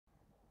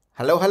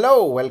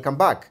Hello, welcome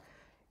back.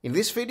 In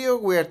this video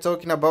we are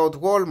talking about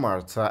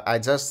Walmart. I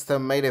just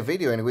made a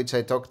video in which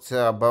I talked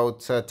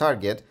about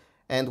Target,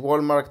 and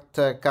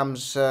Walmart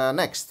comes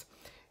next.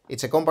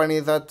 It's a company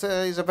that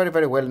is a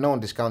very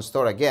well-known discount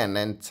store again,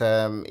 and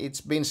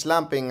it's been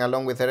slumping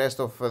along with the rest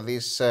of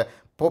these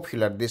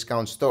popular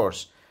discount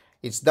stores.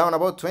 It's down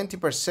about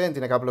 20%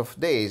 in a couple of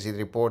days. It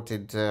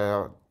reported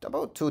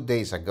about 2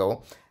 days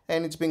ago,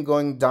 and it's been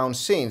going down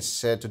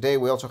since. Today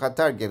we also had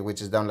Target,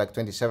 which is down like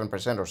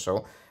 27% or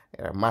so.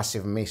 A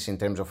massive miss in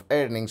terms of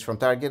earnings from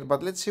Target,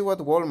 but let's see what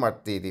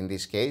Walmart did in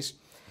this case.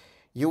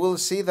 You will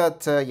see that,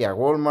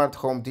 Walmart,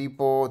 Home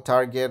Depot,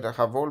 Target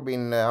have all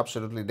been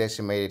absolutely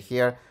decimated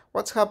here.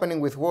 What's happening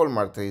with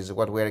Walmart is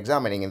what we're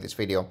examining in this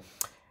video.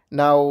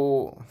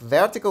 Now, the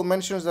article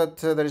mentions that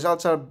the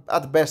results are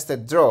at best a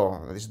draw.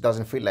 This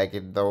doesn't feel like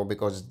it though,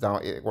 because it's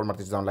down,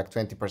 Walmart is down like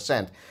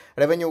 20%.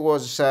 Revenue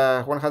was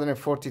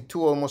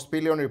 142 almost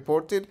billion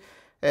reported,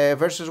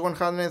 versus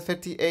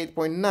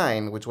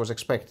 138.9, which was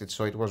expected,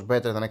 so it was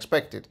better than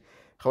expected.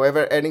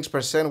 However, earnings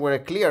per cent were a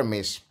clear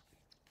miss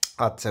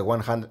at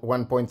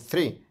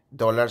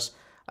 $1.3,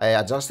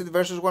 adjusted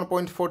versus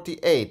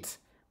 1.48,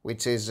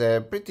 which is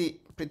a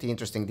pretty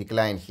interesting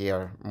decline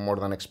here, more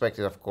than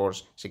expected, of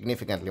course,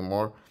 significantly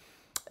more.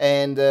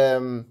 And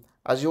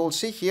as you will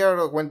see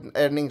here, when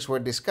earnings were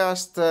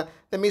discussed, the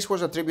miss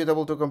was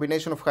attributable to a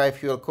combination of high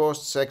fuel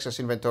costs, excess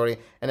inventory,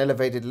 and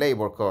elevated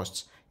labor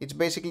costs. It's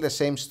basically the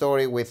same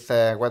story with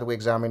what we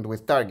examined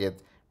with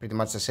Target, pretty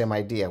much the same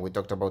idea. We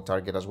talked about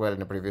Target as well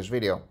in a previous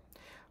video.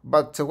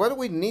 But what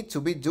we need to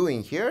be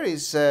doing here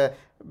is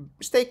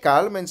stay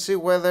calm and see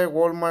whether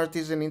Walmart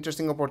is an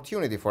interesting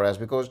opportunity for us,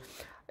 because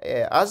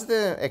as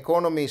the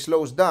economy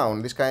slows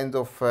down, this kind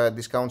of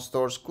discount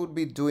stores could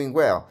be doing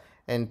well.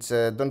 And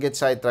don't get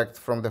sidetracked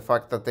from the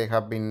fact that they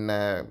have been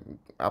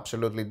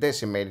absolutely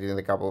decimated in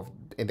the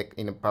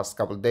past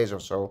couple of days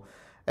or so.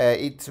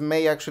 It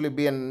may actually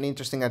be an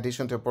interesting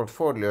addition to a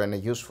portfolio, and a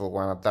useful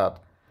one at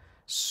that.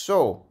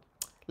 So,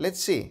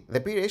 let's see.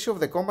 The P ratio of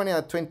the company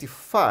at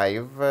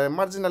 25,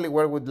 marginally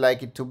where we'd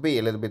like it to be.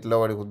 A little bit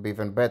lower, it would be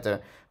even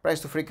better. Price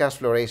to free cash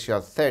flow ratio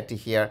at 30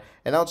 here,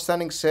 and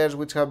outstanding shares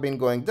which have been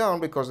going down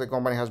because the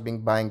company has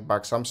been buying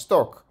back some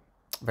stock.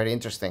 Very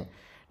interesting.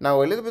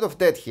 Now, a little bit of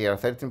debt here,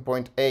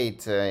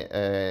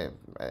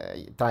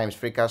 13.8 times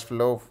free cash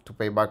flow to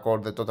pay back all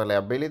the total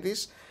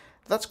liabilities.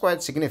 That's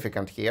quite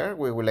significant here.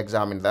 We will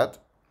examine that.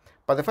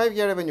 But the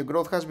 5-year revenue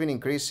growth has been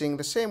increasing.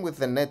 The same with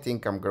the net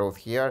income growth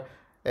here.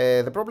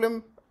 The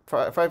problem,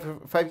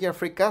 5-year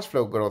free cash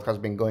flow growth has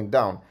been going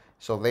down.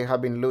 So they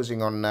have been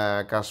losing on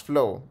cash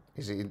flow.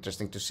 Is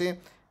interesting to see.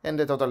 And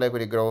the total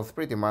equity growth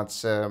pretty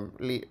much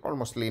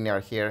almost linear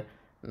here.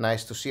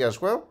 Nice to see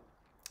as well.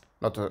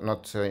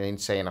 Not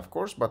insane, of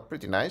course, but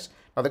pretty nice.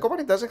 Now, the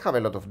company doesn't have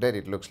a lot of debt,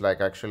 it looks like,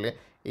 actually.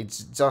 It's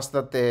just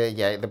that,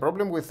 the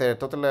problem with their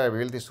total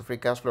liabilities to free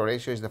cash flow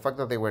ratio is the fact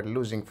that they were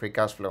losing free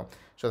cash flow.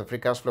 So the free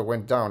cash flow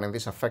went down, and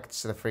this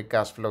affects the free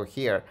cash flow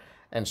here.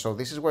 And so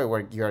this is why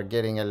you are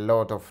getting a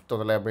lot of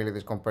total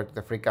liabilities compared to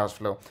the free cash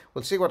flow.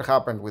 We'll see what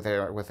happened with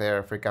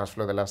their free cash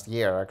flow the last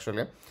year,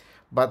 actually.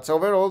 But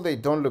overall, they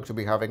don't look to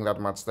be having that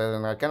much debt,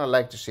 and I kind of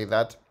like to see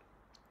that.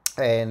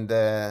 And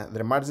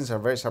their margins are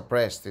very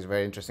suppressed. It's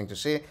very interesting to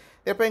see.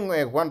 They're paying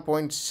a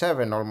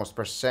 1.7 almost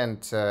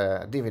percent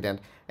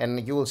dividend,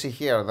 and you will see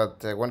here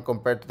that when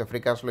compared to the free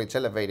cash flow, it's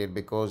elevated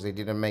because they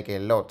didn't make a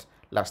lot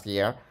last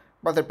year,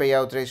 but their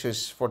payout ratio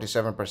is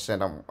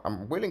 47%.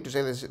 I'm willing to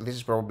say this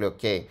is probably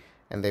okay,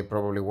 and they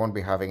probably won't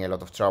be having a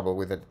lot of trouble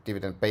with the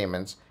dividend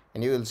payments.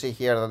 And you will see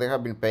here that they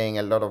have been paying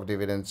a lot of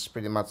dividends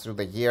pretty much through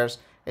the years,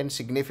 and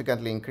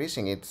significantly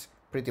increasing it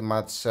pretty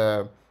much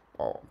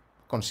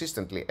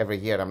consistently every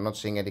year. I'm not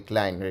seeing a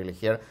decline really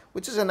here,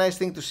 which is a nice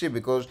thing to see,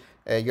 because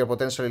you're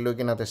potentially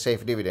looking at a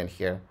safe dividend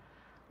here.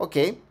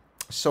 Okay,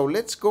 so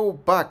let's go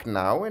back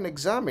now and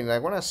examine. I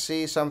want to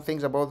see some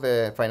things about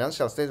the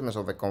financial statements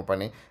of the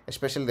company,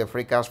 especially the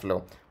free cash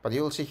flow. But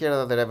you will see here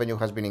that the revenue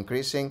has been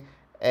increasing,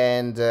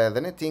 and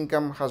the net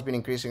income has been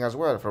increasing as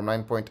well, from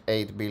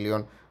 9.8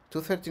 billion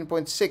to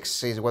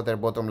 13.6 is what their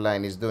bottom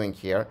line is doing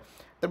here.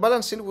 The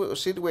balance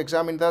sheet, we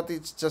examined that,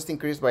 it's just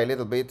increased by a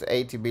little bit,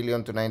 80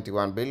 billion to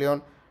 91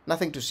 billion.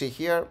 Nothing to see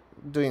here,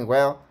 doing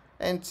well,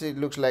 and it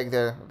looks like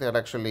they're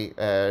actually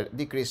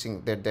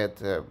decreasing their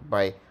debt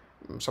by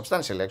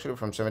substantially, actually,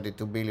 from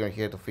 72 billion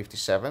here to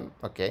 57.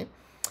 Okay,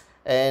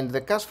 and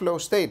the cash flow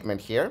statement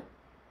here,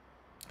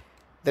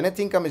 the net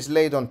income is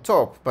laid on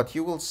top, but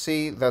you will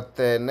see that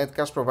the net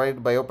cash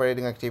provided by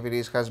operating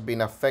activities has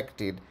been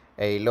affected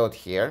a lot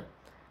here.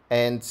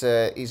 And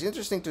it's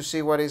interesting to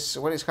see what is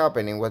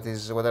happening, what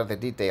are the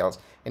details,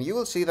 and you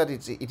will see that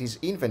it is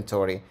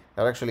inventory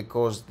that actually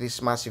caused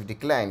this massive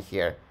decline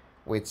here,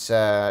 which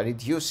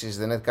reduces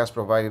the net cash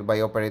provided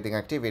by operating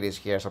activities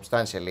here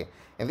substantially.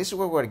 And this is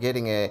where we're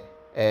getting a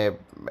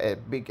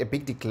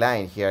big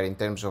decline here in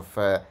terms of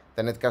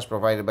the net cash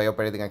provided by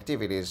operating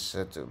activities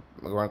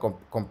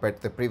compared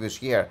to the previous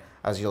year,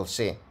 as you'll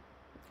see.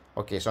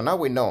 Okay, so now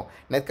we know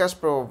net cash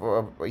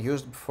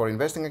used for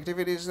investing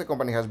activities. The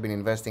company has been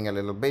investing a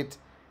little bit,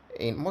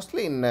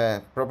 mostly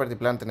in property,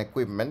 plant and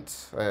equipment,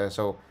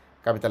 so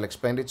capital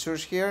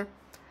expenditures here.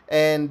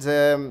 And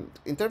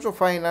in terms of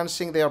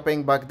financing, they are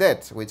paying back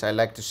debt, which I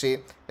like to see,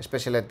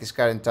 especially at this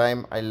current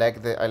time. I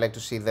like to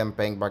see them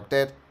paying back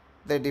debt.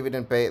 Their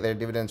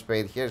dividends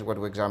paid here is what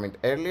we examined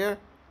earlier.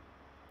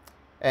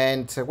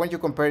 And when you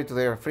compare it to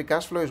their free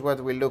cash flow, is what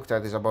we looked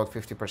at, is about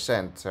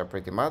 50%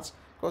 pretty much,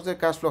 because their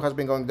cash flow has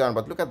been going down.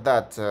 But look at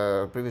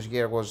that, previous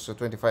year was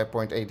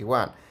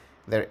 25.81.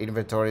 Their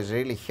inventories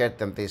really hurt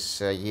them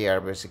this year,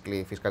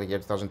 basically fiscal year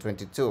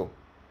 2022.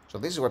 So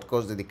this is what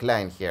caused the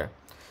decline here.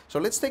 So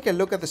let's take a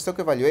look at the stock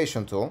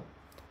evaluation tool.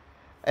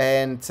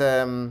 And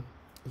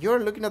you're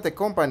looking at the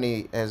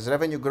company as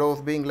revenue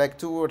growth being like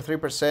 2 or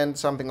 3%,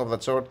 something of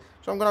that sort.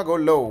 So I'm going to go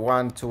low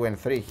 1, 2, and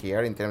 3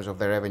 here in terms of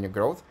the revenue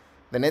growth.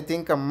 The net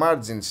income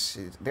margins,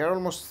 they are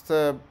almost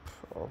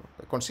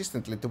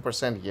consistently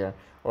 2% here,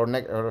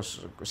 or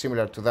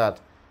similar to that.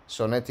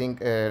 So let me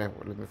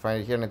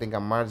find it here, net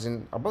income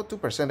margin, about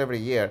 2% every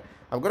year.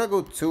 I'm going to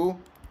go 2,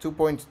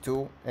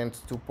 2.2, and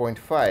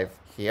 2.5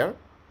 here.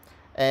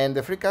 And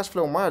the free cash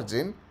flow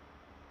margin,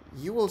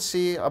 you will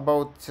see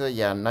about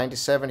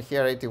 97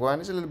 here,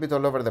 81. It's a little bit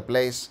all over the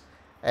place.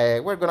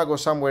 We're gonna go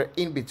somewhere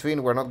in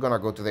between. We're not gonna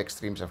go to the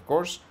extremes, of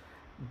course,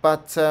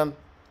 but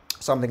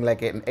something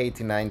like an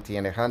 80, 90,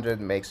 and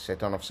 100 makes a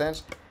ton of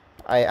sense.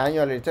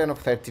 Annual return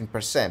of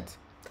 13%.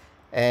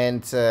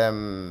 And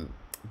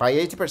by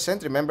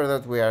 80%, remember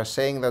that we are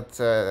saying that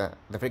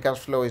the free cash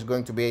flow is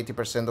going to be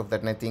 80% of their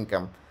net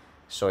income.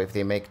 So if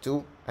they make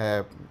 2%,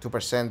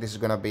 this is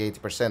going to be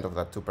 80% of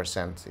that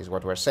 2%, is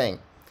what we're saying.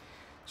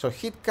 So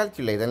hit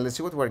calculate and let's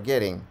see what we're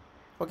getting.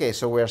 Okay,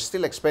 so we're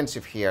still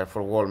expensive here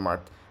for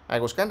Walmart. I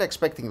was kind of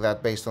expecting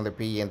that based on the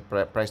PE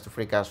and price to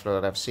free cash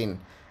flow that I've seen.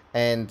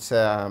 And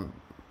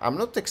I'm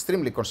not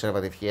extremely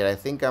conservative here. I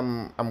think I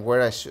am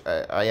where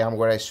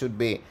I should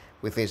be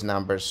with these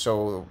numbers.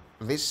 So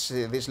this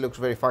looks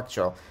very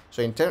factual.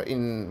 So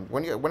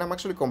when I'm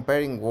actually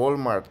comparing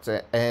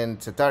Walmart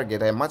and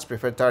Target, I much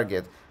prefer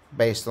Target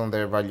based on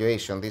their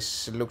valuation.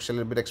 This looks a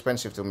little bit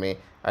expensive to me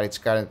at its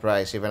current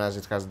price, even as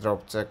it has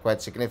dropped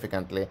quite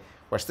significantly.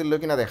 We're still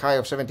looking at a high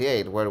of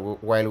 78 while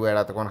we're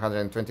at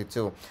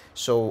 122.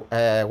 So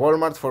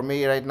Walmart for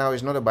me right now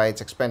is not a buy,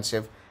 it's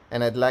expensive,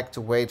 and I'd like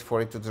to wait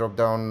for it to drop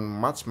down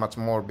much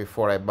more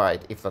before I buy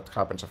it, if that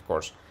happens, of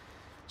course.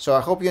 So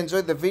I hope you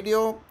enjoyed the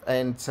video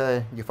and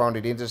you found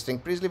it interesting.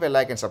 Please leave a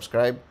like and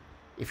subscribe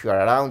if you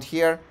are around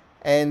here.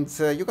 And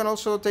you can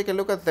also take a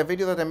look at the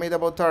video that I made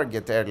about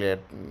Target earlier.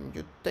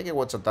 You take a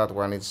watch at that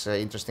one, it's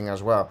interesting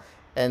as well.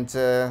 And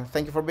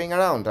thank you for being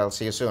around. I'll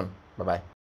see you soon. Bye-bye.